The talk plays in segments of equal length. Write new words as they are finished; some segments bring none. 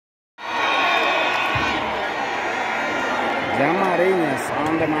The Amarillos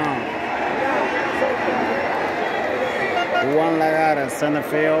on the mound. Juan Lagares, center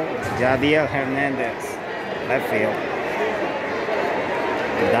field. Yadier Hernandez, left field.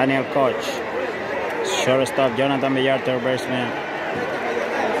 Daniel Koch, shortstop. Jonathan Villar, third baseman.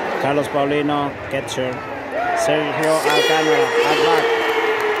 Carlos Paulino, catcher. Sergio Alcántara, at bat.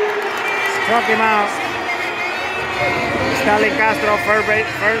 Struck him out. Stanley Castro,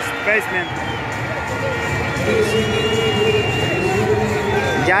 first baseman.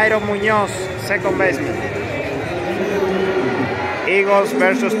 Jairo Muñoz, second baseman. Eagles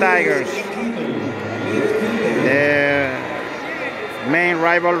versus Tigers. The main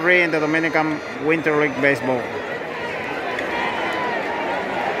rivalry in the Dominican Winter League Baseball.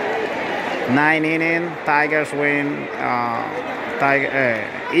 9 inning, Tigers win.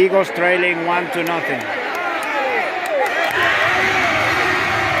 Eagles trailing 1-0.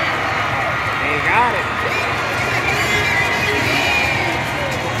 They got it.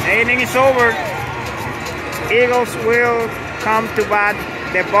 The inning is over. Eagles will come to bat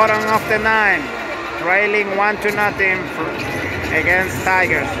the bottom of the 9, trailing 1-0 against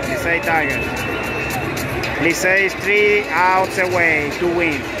Tigers, Licey Tigers. Licey is 3 outs away to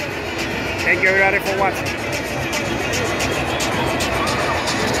win. Thank you everybody for watching.